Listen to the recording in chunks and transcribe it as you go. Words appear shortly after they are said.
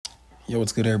Yo,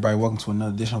 what's good, everybody? Welcome to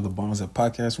another edition of the Bombs Up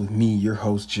Podcast with me, your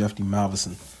host, Jeff D.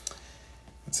 Malvison.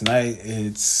 Tonight,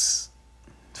 it's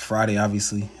Friday,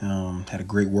 obviously. Had a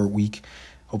great work week.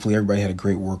 Hopefully, everybody had a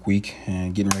great work week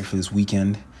and getting ready for this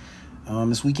weekend.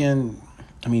 This weekend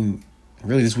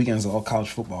is all college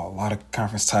football. A lot of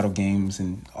conference title games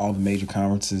and all the major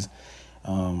conferences.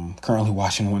 Currently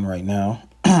watching one right now.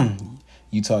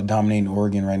 Utah dominating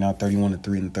Oregon right now,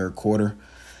 31-3 in the third quarter.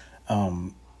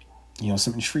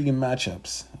 Some intriguing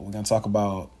matchups. We're going to talk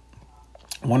about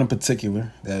one in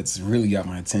particular that's really got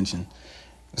my attention.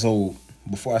 So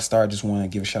before I start, I just want to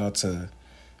give a shout out to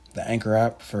the Anchor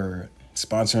app for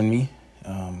sponsoring me.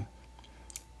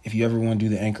 If you ever want to do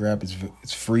the Anchor app,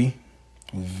 it's free,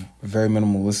 with very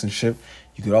minimal listenership.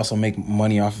 You could also make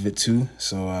money off of it too.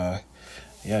 So,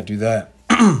 do that.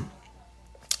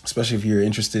 Especially if you're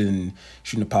interested in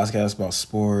shooting a podcast about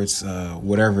sports,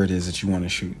 whatever it is that you want to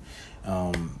shoot.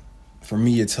 For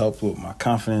me, it's helped with my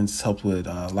confidence, helped with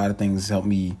a lot of things, helped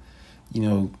me,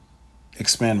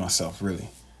 expand myself, really.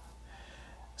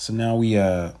 So now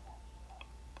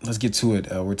let's get to it.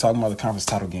 We're talking about the conference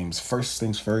title games. First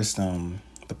things first, the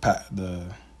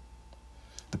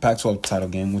Pac-12 title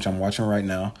game, which I'm watching right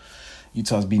now.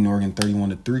 Utah's beating Oregon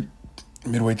 31-3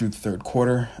 midway through the third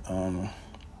quarter.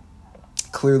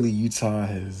 Clearly, Utah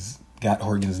has got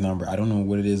Oregon's number. I don't know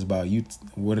what it is about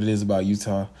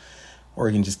Utah.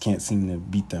 Oregon just can't seem to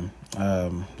beat them.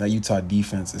 That Utah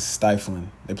defense is stifling.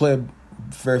 They play a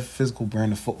very physical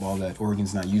brand of football that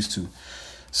Oregon's not used to.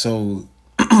 So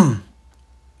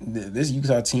this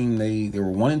Utah team, they were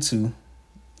 1-2.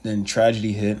 Then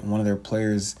tragedy hit. One of their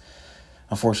players,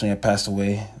 unfortunately, had passed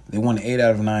away. They won 8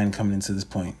 out of 9 coming into this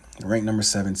point. Ranked number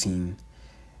 17.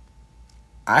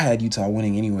 I had Utah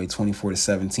winning anyway,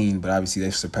 24-17, but obviously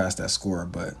they've surpassed that score.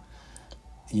 But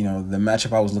the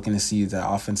matchup I was looking to see is that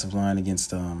offensive line of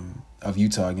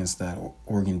Utah against that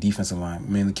Oregon defensive line,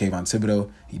 mainly Kayvon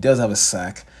Thibodeau. He does have a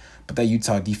sack, but that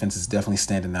Utah defense is definitely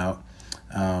standing out.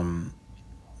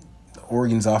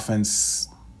 Oregon's offense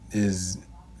they've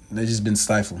just been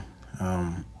stifled.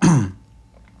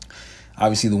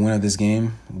 Obviously, the winner of this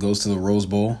game goes to the Rose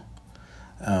Bowl.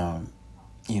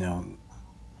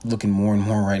 Looking more and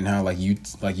more right now like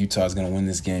Utah is going to win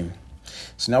this game.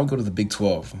 So now we go to the Big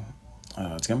 12.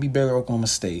 It's going to be Baylor, Oklahoma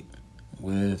State.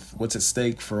 With what's at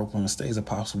stake for Oklahoma State is a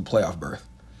possible playoff berth.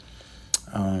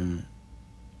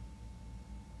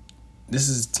 This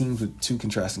is teams with two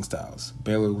contrasting styles.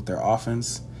 Baylor with their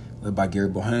offense, led by Gary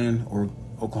Bohan, or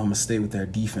Oklahoma State with their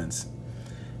defense.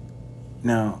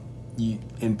 Now,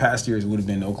 in past years, it would have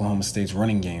been Oklahoma State's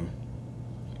running game.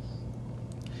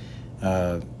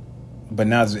 But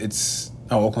now it's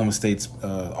Oklahoma State's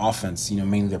offense,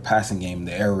 mainly their passing game,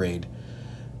 the air raid.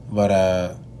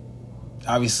 But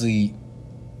obviously,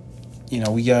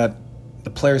 we got the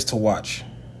players to watch.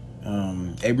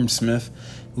 Abram Smith,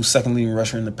 who's second leading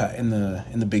rusher in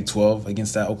the Big 12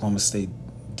 against that Oklahoma State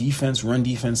run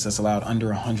defense that's allowed under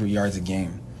 100 yards a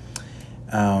game.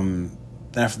 Then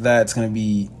after that, it's going to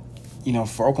be,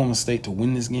 for Oklahoma State to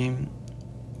win this game,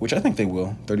 which I think they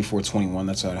will, 34-21.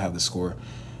 That's how I have the score.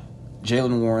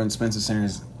 Jalen Warren, Spencer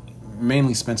Sanders,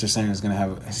 mainly Spencer Sanders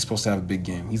he's supposed to have a big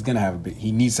game. He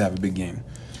needs to have a big game.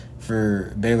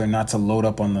 For Baylor not to load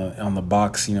up on the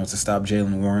box, to stop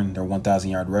Jalen Warren, their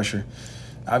 1,000-yard rusher.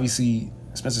 Obviously,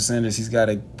 Spencer Sanders, he's got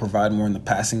to provide more in the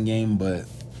passing game, but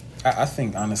I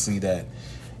think honestly that,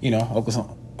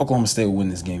 Oklahoma State will win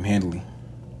this game handily.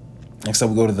 Next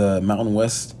up, we go to the Mountain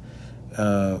West.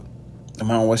 The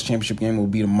Mountain West Championship game will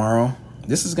be tomorrow.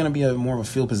 This is going to be more of a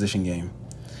field position game.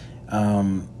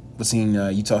 Between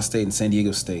Utah State and San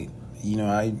Diego State.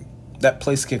 That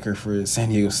place kicker for San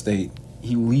Diego State,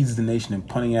 he leads the nation in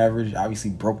punting average,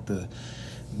 obviously broke the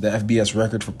FBS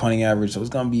record for punting average, so it's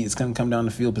gonna come down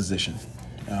to field position.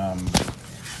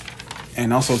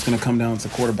 And also it's gonna come down to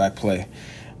quarterback play.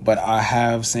 But I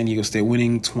have San Diego State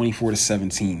winning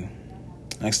 24-17.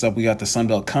 Next up, we got the Sun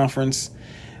Belt Conference.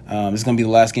 This is gonna be the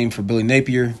last game for Billy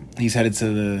Napier. He's headed to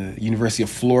the University of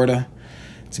Florida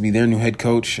to be their new head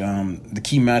coach. The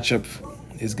key matchup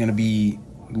is going to be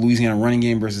Louisiana running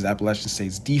game versus Appalachian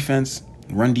State's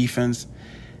run defense.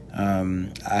 I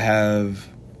have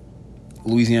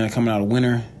Louisiana coming out a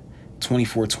winner,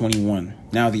 24-21.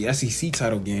 Now, the SEC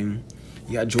title game,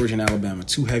 you got Georgia and Alabama,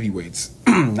 two heavyweights,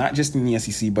 not just in the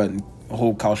SEC, but in the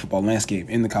whole college football landscape,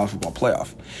 in the college football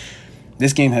playoff.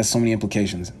 This game has so many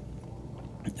implications.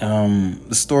 The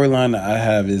storyline that I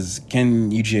have is,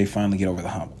 can UGA finally get over the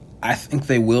hump? I think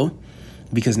they will,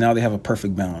 because now they have a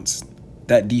perfect balance.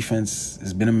 That defense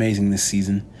has been amazing this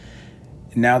season.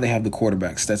 Now they have the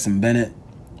quarterback, Stetson Bennett,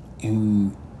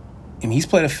 who, he's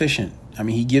played efficient, I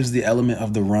mean, he gives the element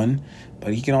of the run,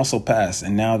 but he can also pass.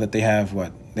 And now that they have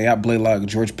they got Blaylock,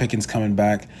 George Pickens coming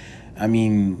back. I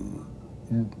mean,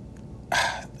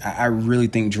 I really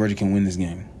think Georgia can win this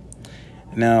game.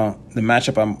 Now, the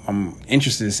matchup I'm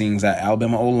interested in seeing is that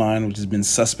Alabama O-line, which has been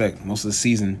suspect most of the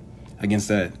season against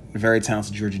that very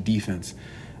talented Georgia defense.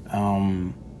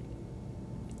 I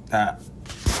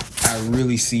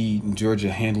really see Georgia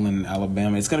handling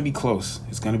Alabama. It's going to be close.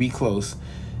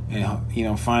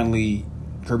 And, finally,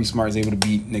 Kirby Smart is able to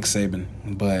beat Nick Saban.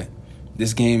 But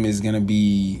this game is going to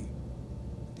be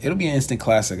 – it'll be an instant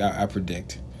classic, I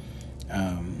predict.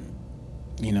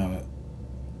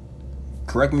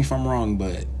 Correct me if I'm wrong,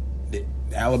 but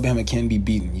Alabama can be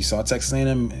beaten. You saw Texas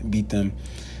A&M beat them.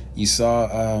 You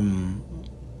saw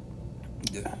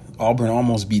Auburn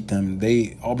almost beat them.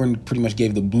 Auburn pretty much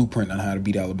gave the blueprint on how to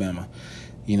beat Alabama.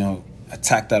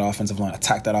 Attack that offensive line,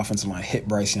 hit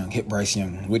Bryce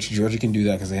Young, which Georgia can do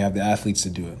that because they have the athletes to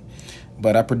do it.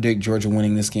 But I predict Georgia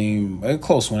winning this game, a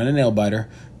close one, and a nail-biter,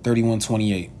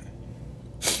 31-28.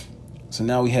 So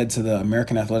now we head to the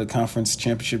American Athletic Conference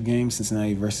Championship game,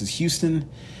 Cincinnati versus Houston.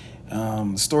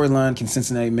 Storyline, can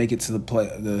Cincinnati make it to the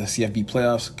CFB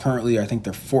playoffs? Currently, I think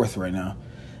they're fourth right now.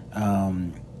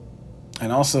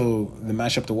 And also, the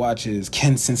matchup to watch is,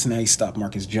 can Cincinnati stop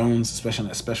Marcus Jones, especially on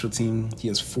that special team? He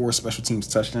has 4 special teams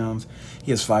touchdowns.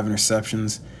 He has 5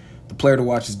 interceptions. The player to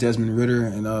watch is Desmond Ridder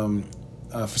and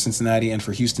for Cincinnati, and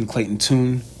for Houston, Clayton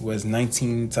Tune, who has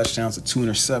 19 touchdowns and 2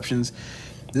 interceptions.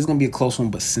 This is going to be a close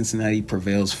one, but Cincinnati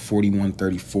prevails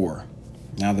 41-34.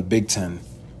 Now the Big Ten,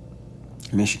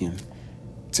 Michigan.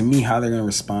 To me, how they're going to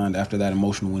respond after that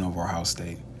emotional win over Ohio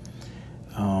State.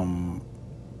 The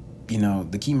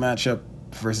key matchup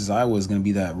versus Iowa is going to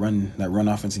be that run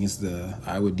offense against the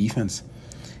Iowa defense.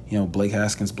 Blake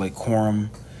Haskins, Blake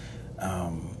Corum,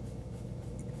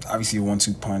 obviously a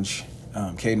 1-2 punch.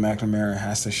 Cade McNamara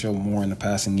has to show more in the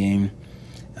passing game.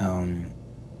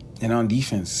 And on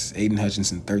defense, Aiden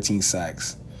Hutchinson, 13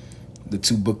 sacks. The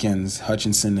 2 bookends,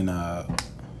 Hutchinson and I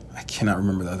cannot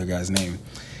remember the other guy's name.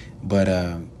 But,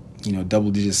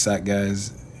 double-digit sack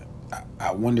guys.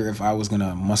 I wonder if I was going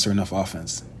to muster enough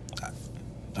offense.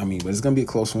 But it's going to be a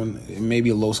close one. It may be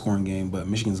a low-scoring game, but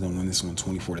Michigan's going to win this one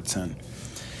 24-10.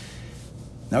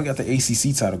 Now we got the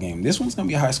ACC title game. This one's going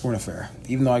to be a high-scoring affair.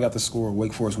 Even though I got the score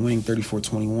Wake Forest winning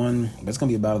 34-21, but it's going to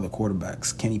be a battle of the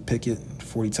quarterbacks. Kenny Pickett,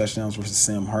 40 touchdowns versus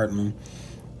Sam Hartman.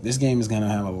 This game is going to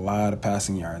have a lot of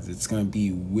passing yards. It's going to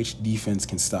be which defense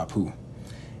can stop who.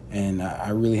 And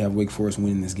I really have Wake Forest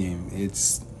winning this game.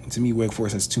 To me, Wake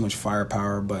Forest has too much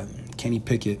firepower, but Kenny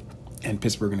Pickett and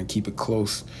Pittsburgh are going to keep it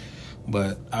close.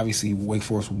 But obviously, Wake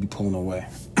Forest will be pulling away.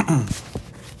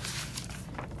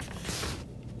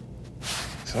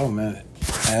 So, man,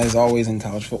 as always in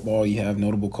college football, you have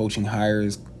notable coaching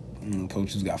hires,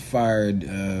 coaches got fired,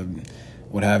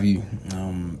 what have you.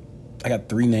 I got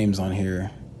 3 names on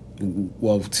here.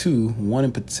 Well, 2. One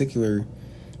in particular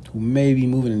who may be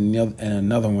moving, and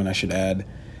another one I should add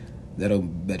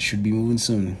that should be moving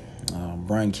soon.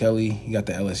 Brian Kelly, he got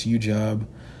the LSU job.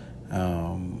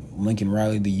 Lincoln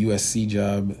Riley, the USC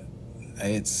job.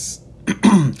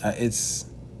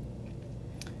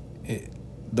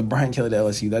 The Brian Kelly to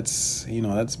LSU, that's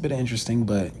a bit interesting,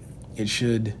 but it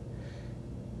should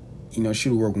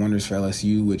work wonders for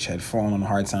LSU, which had fallen on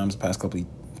hard times the past couple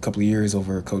of years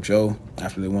over Coach O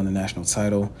after they won the national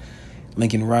title.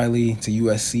 Lincoln Riley to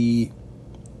USC,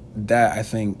 that I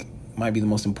think might be the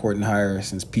most important hire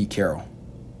since Pete Carroll.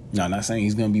 No, I'm not saying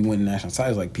he's going to be winning national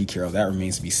titles like Pete Carroll. That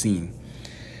remains to be seen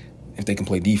if they can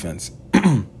play defense.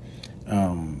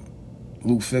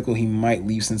 Luke Fickell, he might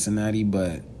leave Cincinnati,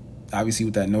 but obviously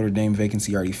with that Notre Dame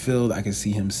vacancy already filled, I can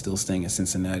see him still staying at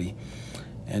Cincinnati.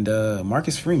 And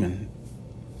Marcus Freeman,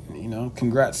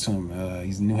 congrats to him.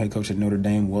 He's the new head coach at Notre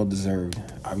Dame, well-deserved.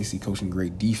 Obviously coaching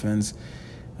great defense.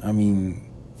 The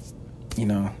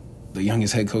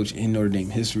youngest head coach in Notre Dame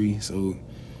history. So,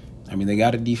 they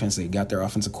got a defense. They got their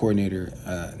offensive coordinator.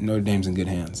 Notre Dame's in good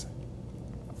hands.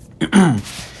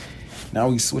 Now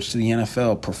we switch to the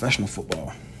NFL, professional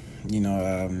football.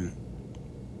 I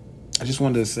just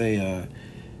wanted to say,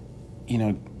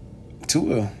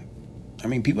 Tua,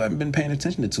 people haven't been paying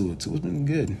attention to Tua. Tua's been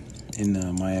good in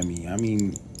Miami.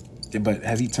 But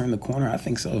has he turned the corner? I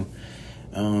think so.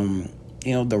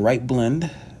 The right blend.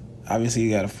 Obviously, he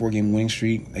got a 4-game winning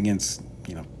streak against,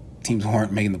 teams who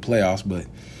aren't making the playoffs. But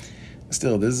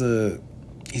still,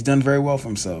 he's done very well for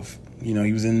himself. He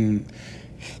was in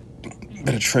a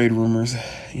bit of trade rumors,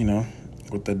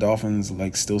 with the Dolphins,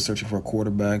 still searching for a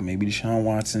quarterback, maybe Deshaun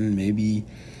Watson, maybe,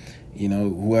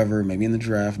 whoever, maybe in the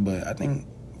draft. But I think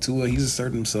Tua, he's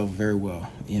asserted himself very well,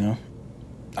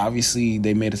 obviously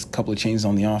they made a couple of changes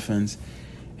on the offense,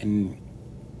 and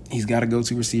he's got a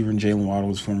go-to receiver in Jalen Waddle,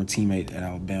 his former teammate at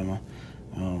Alabama.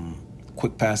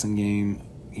 Quick passing game,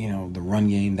 the run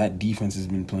game. That defense has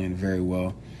been playing very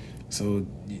well. So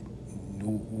it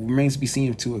remains to be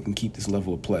seen if Tua can keep this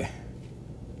level of play.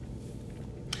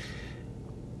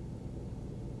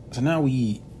 So now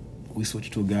we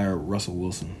switch to a guy, Russell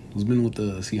Wilson, who's been with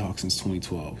the Seahawks since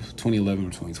 2011 or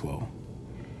 2012.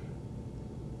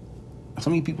 So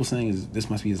many people saying this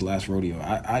must be his last rodeo.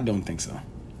 I don't think so.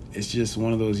 It's just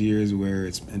one of those years where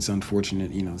it's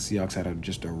unfortunate. The Seahawks had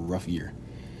just a rough year.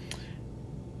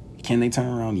 Can they turn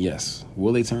around? Yes.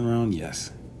 Will they turn around?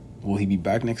 Yes. Will he be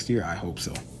back next year? I hope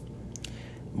so.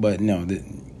 But no,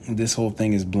 this whole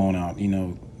thing is blown out.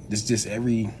 It's just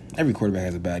every quarterback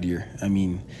has a bad year. I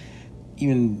mean,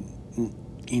 even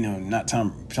not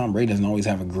Tom Brady doesn't always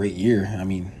have a great year. I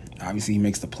mean, obviously he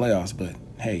makes the playoffs, but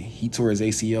hey, he tore his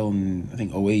ACL in I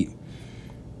think 2008.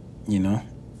 New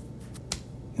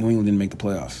England didn't make the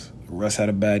playoffs. Russ had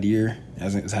a bad year.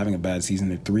 Is having a bad season.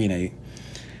 They're 3-8.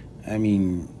 I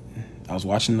mean, I was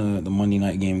watching the Monday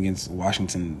night game against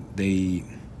Washington. It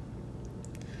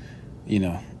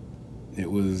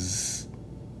was,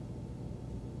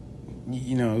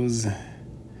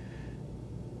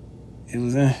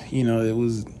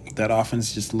 that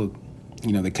offense just looked,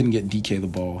 they couldn't get DK the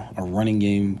ball. A running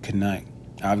game could not,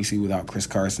 obviously without Chris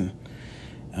Carson.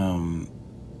 There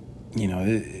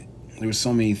were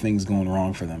so many things going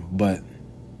wrong for them, but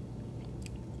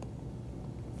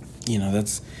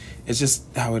it's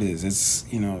just how it is. It's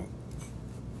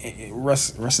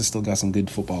Russ has still got some good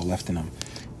football left in him.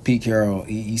 Pete Carroll,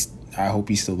 I hope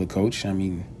he's still the coach. I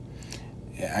mean,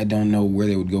 I don't know where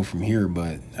they would go from here,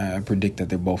 but I predict that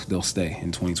they'll stay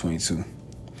in 2022.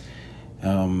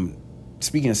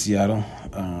 Speaking of Seattle,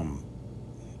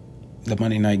 the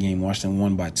Monday night game, Washington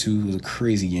won by 2. It was a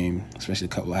crazy game, especially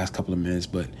last couple of minutes.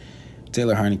 But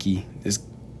Taylor Heineke,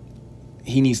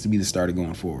 he needs to be the starter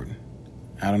going forward.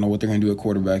 I don't know what they're going to do at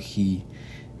quarterback.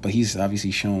 But he's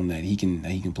obviously shown that he can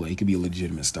play. He could be a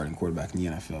legitimate starting quarterback in the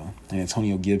NFL. And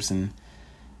Antonio Gibson.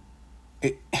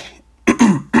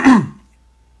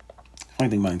 Funny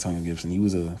thing about Antonio Gibson, he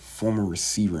was a former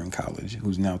receiver in college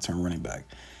who's now turned running back.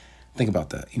 Think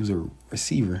about that. He was a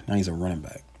receiver, now he's a running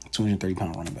back,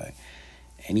 230-pound running back,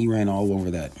 and he ran all over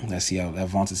that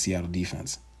vaunted Seattle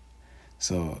defense.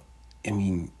 So, I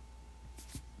mean,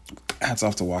 hats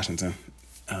off to Washington.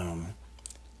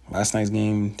 Last night's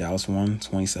game, Dallas won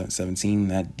 27-17.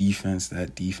 That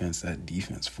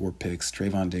defense. 4 picks.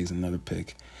 Trayvon Diggs, another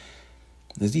pick.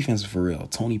 This defense is for real.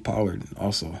 Tony Pollard,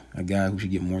 also a guy who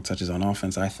should get more touches on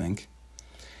offense, I think.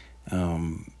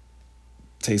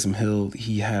 Taysom Hill,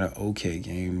 he had an okay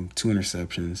game, 2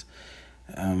 interceptions.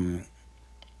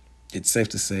 It's safe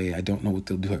to say I don't know what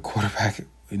they'll do at quarterback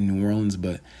in New Orleans,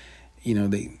 but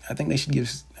I think they should give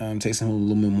Taysom Hill a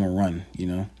little bit more run.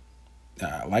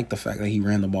 I like the fact that he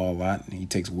ran the ball a lot and he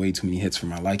takes way too many hits for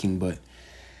my liking, but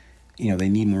they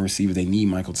need more receivers. They need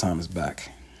Michael Thomas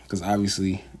back because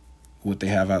obviously what they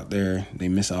have out there, they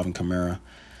miss Alvin Kamara.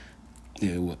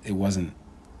 It wasn't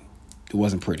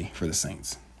pretty for the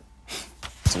Saints.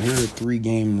 So here are 3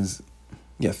 games.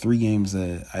 Yeah, 3 games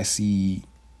that I see,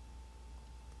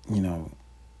 that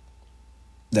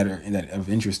are of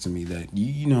interest to me that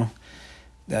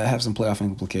that have some playoff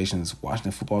implications.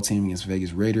 Washington football team against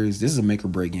Vegas Raiders. This is a make or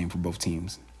break game for both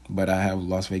teams, but I have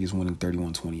Las Vegas winning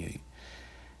 31-28.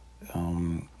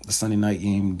 The Sunday night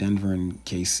game, Denver and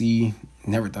KC.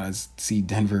 Never thought I'd see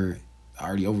Denver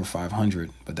already over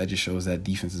 500, but that just shows that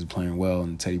defense is playing well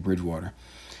in Teddy Bridgewater.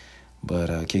 But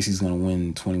KC's going to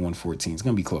win 21-14. It's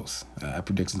going to be close. I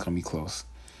predict it's going to be close,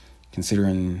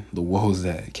 considering the woes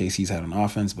that KC's had on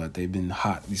offense, but they've been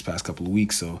hot these past couple of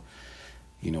weeks, so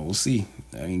we'll see.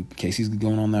 I mean, KC's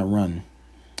going on that run.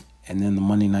 And then the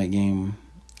Monday night game,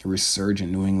 a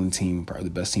resurgent New England team, probably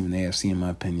the best team in the AFC in my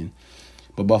opinion.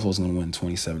 But Buffalo's going to win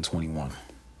 27-21.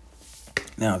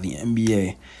 Now, the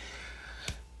NBA.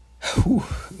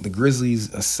 The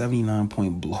Grizzlies, a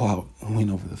 79-point blowout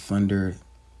win over the Thunder.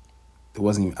 It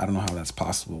wasn't even, I don't know how that's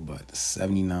possible, but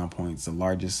 79 points, the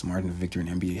largest margin of victory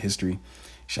in NBA history.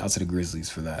 Shout out to the Grizzlies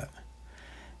for that.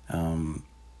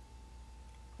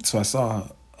 So I saw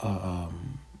a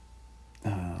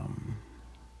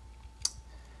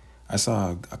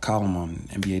column on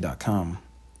NBA.com,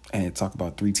 and it talked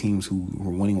about 3 teams who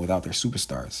were winning without their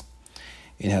superstars.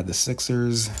 It had the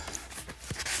Sixers,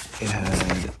 it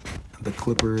had the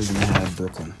Clippers, and it had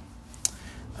Brooklyn.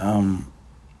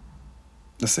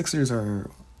 The Sixers are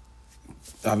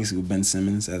obviously with Ben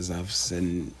Simmons, as I've said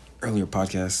in earlier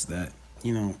podcasts, that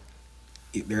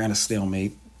they're at a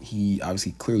stalemate. He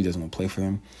obviously clearly doesn't want to play for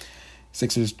them.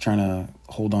 Sixers trying to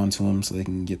hold on to him so they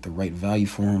can get the right value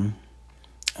for him.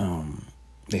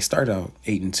 They started out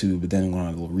 8-2, but then went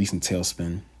on a little recent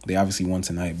tailspin. They obviously won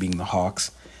tonight, beating the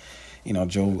Hawks.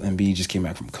 Joel Embiid just came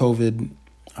back from COVID.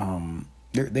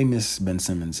 They miss Ben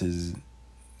Simmons. His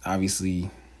obviously,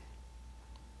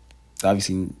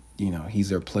 he's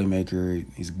their playmaker.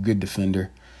 He's a good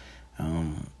defender.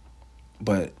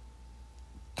 But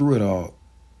through it all,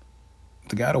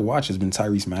 the guy to watch has been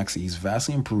Tyrese Maxey. He's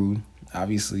vastly improved.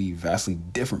 Obviously, vastly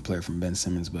different player from Ben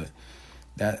Simmons, but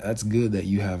that's good that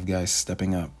you have guys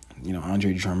stepping up.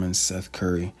 Andre Drummond, Seth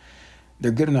Curry. They're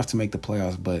good enough to make the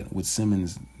playoffs, but with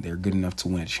Simmons, they're good enough to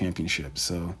win a championship.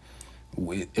 So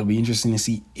it'll be interesting to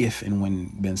see if and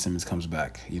when Ben Simmons comes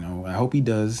back. I hope he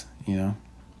does,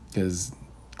 because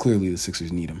clearly the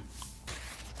Sixers need him.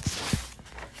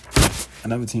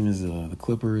 Another team is the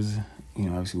Clippers,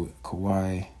 obviously with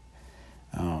Kawhi.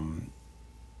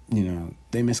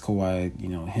 They miss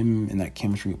Kawhi. Him and that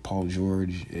chemistry with Paul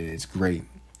George, it's great.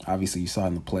 Obviously, you saw it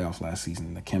in the playoffs last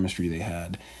season, the chemistry they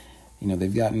had.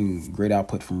 They've gotten great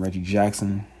output from Reggie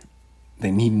Jackson.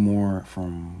 They need more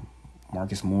from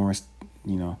Marcus Morris.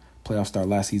 Playoff star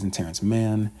last season, Terrence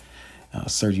Mann,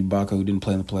 Serge Ibaka, who didn't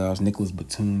play in the playoffs, Nicholas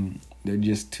Batum. They're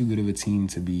just too good of a team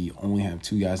to only have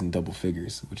two guys in double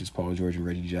figures, which is Paul George and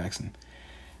Reggie Jackson.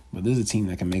 But this is a team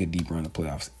that can make a deep run in the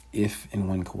playoffs if and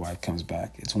when Kawhi comes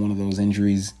back. It's one of those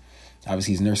injuries.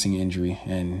 Obviously, he's nursing an injury,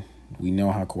 and we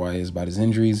know how Kawhi is about his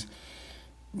injuries,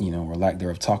 or lack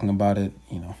thereof talking about it.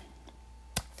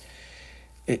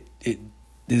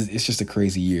 It's just a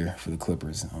crazy year for the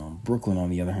Clippers. Brooklyn, on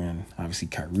the other hand, obviously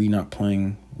Kyrie not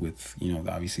playing with,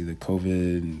 obviously the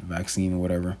COVID vaccine or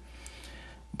whatever.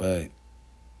 But,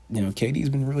 KD's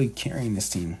been really carrying this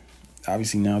team.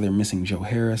 Obviously now they're missing Joe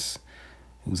Harris,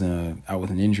 who's out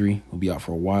with an injury. He'll be out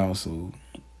for a while. So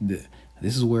this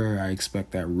is where I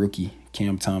expect that rookie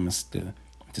Cam Thomas to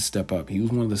step up. He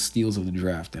was one of the steals of the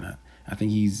draft, and I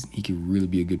think he could really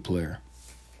be a good player.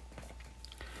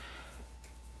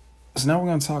 So now we're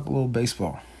going to talk a little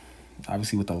baseball.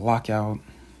 Obviously with the lockout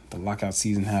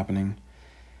season happening,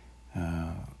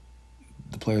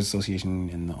 the Players Association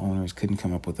and the owners couldn't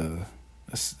come up with an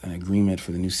agreement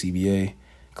for the new CBA,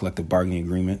 collective bargaining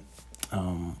agreement.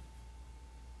 I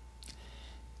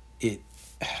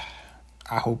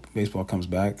hope baseball comes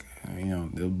back.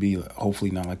 It'll be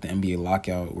hopefully not like the NBA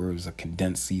lockout where it was a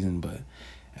condensed season, but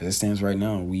as it stands right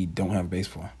now, we don't have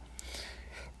baseball.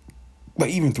 But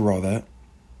even through all that,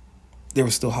 there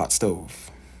was still hot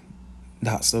stove.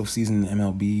 The hot stove season in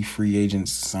MLB, free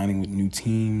agents signing with new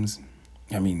teams.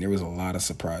 There was a lot of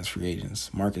surprise free agents.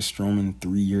 Marcus Stroman,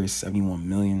 3 years, $71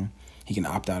 million. He can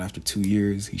opt out after 2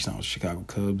 years. He signed with Chicago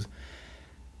Cubs.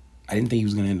 I didn't think he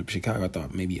was going to end up in Chicago. I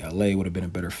thought maybe LA would have been a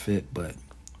better fit, but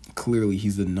clearly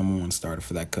he's the number one starter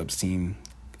for that Cubs team,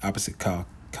 opposite Kyle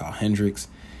Hendricks.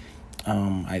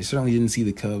 I certainly didn't see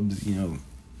the Cubs,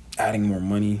 adding more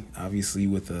money, obviously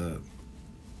with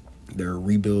their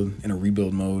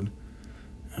rebuild mode.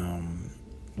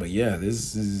 But yeah,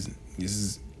 this is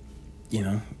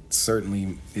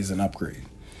certainly is an upgrade.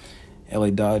 LA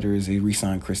Dodgers, they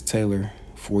re-signed Chris Taylor,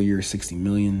 4 years, $60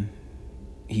 million.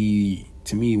 He,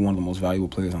 to me, one of the most valuable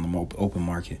players on the open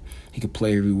market. He could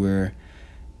play everywhere,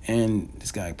 and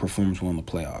this guy performs well in the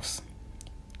playoffs.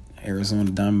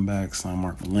 Arizona Diamondbacks signed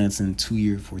Mark Melanson, 2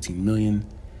 year, $14 million.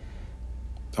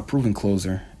 A proven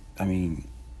closer.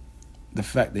 The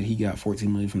fact that he got $14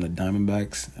 million from the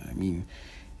Diamondbacks,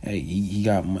 hey, he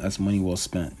got, that's money well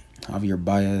spent. Javier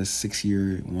Baez, 6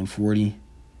 year, $140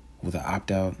 with an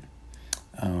opt out.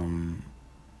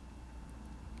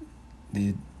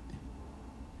 This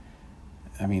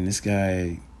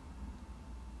guy,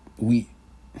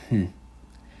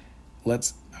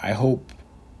 I hope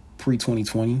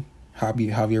pre-2020,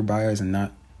 Javier Baez, and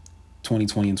not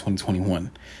 2020 and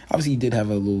 2021. Obviously, he did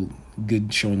have a little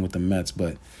good showing with the Mets,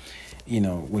 but,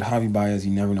 with Javi Baez,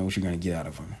 you never know what you're going to get out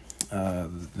of him.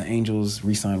 The Angels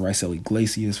re-signed Raisel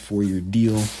Iglesias, 4 year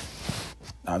deal.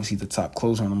 Obviously, the top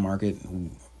closer on the market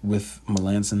with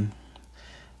Melanson.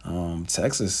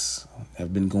 Texas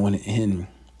have been going in.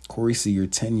 Corey Seager,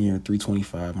 10 year,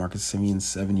 $325. Marcus Semien,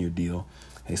 7 year deal.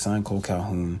 They signed Cole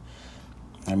Calhoun.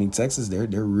 Texas, they're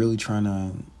really trying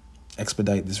to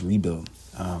expedite this rebuild.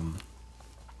 And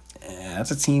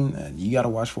that's a team that you got to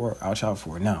watch out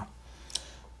for. Now,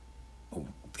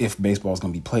 if baseball is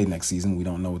going to be played next season, we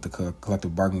don't know what the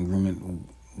collective bargaining agreement,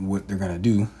 what they're going to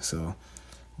do. So,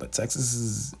 but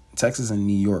Texas and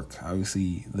New York,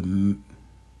 obviously the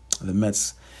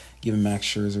Mets giving Max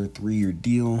Scherzer a 3 year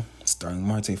deal, Starling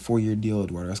Marte 4 year deal,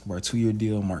 Eduardo Escobar 2 year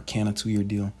deal, Mark Canha 2 year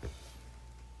deal.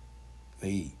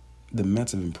 the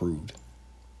Mets have improved.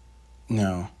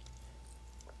 Now,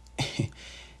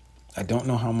 I don't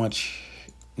know how much.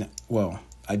 Well,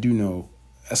 I do know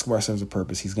Escobar serves a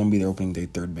purpose. He's going to be the opening day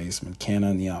third baseman.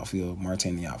 Canna in the outfield, Marte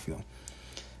in the outfield.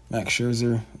 Max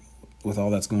Scherzer, with all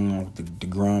that's going on with the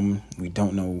DeGrom, we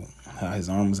don't know how his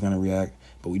arm is going to react,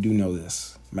 but we do know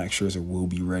this. Max Scherzer will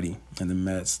be ready, and the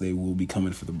Mets, they will be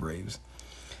coming for the Braves.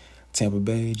 Tampa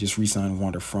Bay just re-signed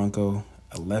Wander Franco,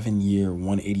 11-year,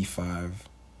 $185,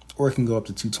 or it can go up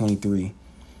to $223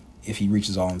 if he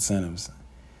reaches all incentives.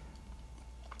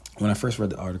 When I first read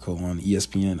the article on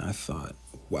ESPN, I thought,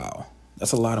 wow,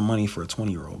 that's a lot of money for a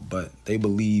 20-year-old, but they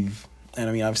believe, and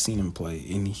I mean, I've seen him play,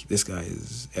 and this guy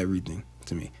is everything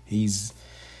to me. He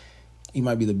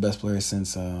might be the best player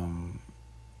since,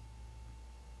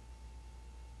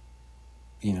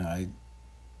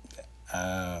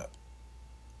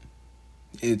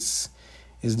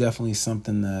 it's definitely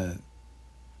something that,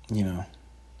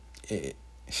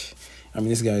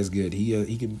 this guy is good. He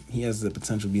has the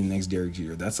potential to be the next Derek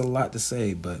Jeter. That's a lot to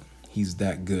say, but he's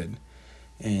that good.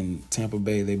 And Tampa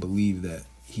Bay, they believe that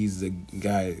he's the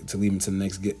guy to lead them to the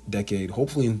next decade,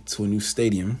 hopefully into a new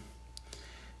stadium,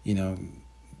 because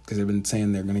they've been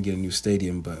saying they're going to get a new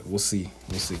stadium, but we'll see.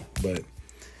 But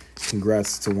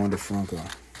congrats to Wander Franco.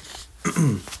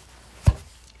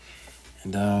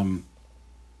 And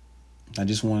I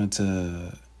just wanted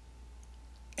to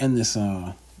end this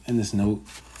note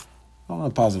on a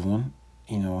positive one.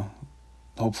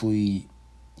 Hopefully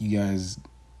you guys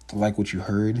like what you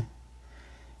heard.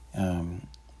 And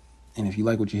if you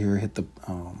like what you hear, hit the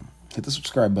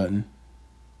subscribe button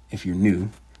if you're new.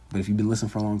 But if you've been listening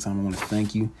for a long time, I want to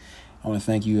thank you. I want to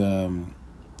thank you, to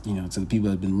the people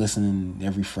that have been listening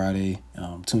every Friday,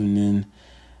 tuning in.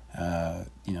 I've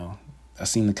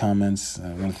seen the comments.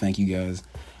 I want to thank you guys.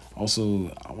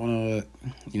 Also, I want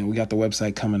to, we got the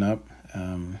website coming up.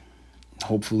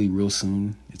 Hopefully real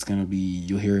soon. It's going to be,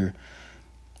 you'll hear,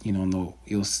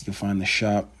 you'll find the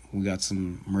shop. We got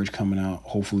some merch coming out,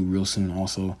 hopefully real soon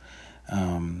also.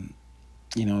 We're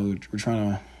trying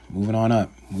to moving on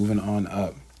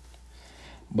up.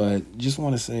 But just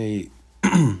want to say,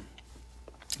 I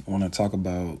want to talk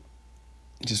about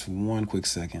just one quick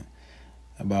second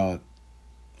about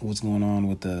what's going on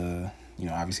with the,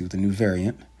 obviously with the new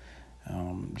variant.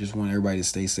 Just want everybody to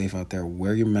stay safe out there.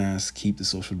 Wear your mask. Keep the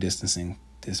social distancing.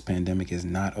 This pandemic is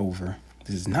not over.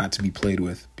 This is not to be played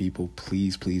with. People,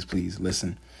 please, please, please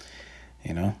listen.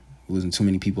 We're losing too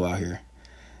many people out here.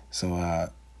 So,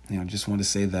 just want to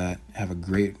say that. Have a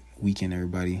great weekend,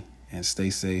 everybody, and stay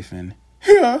safe. And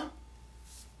yeah.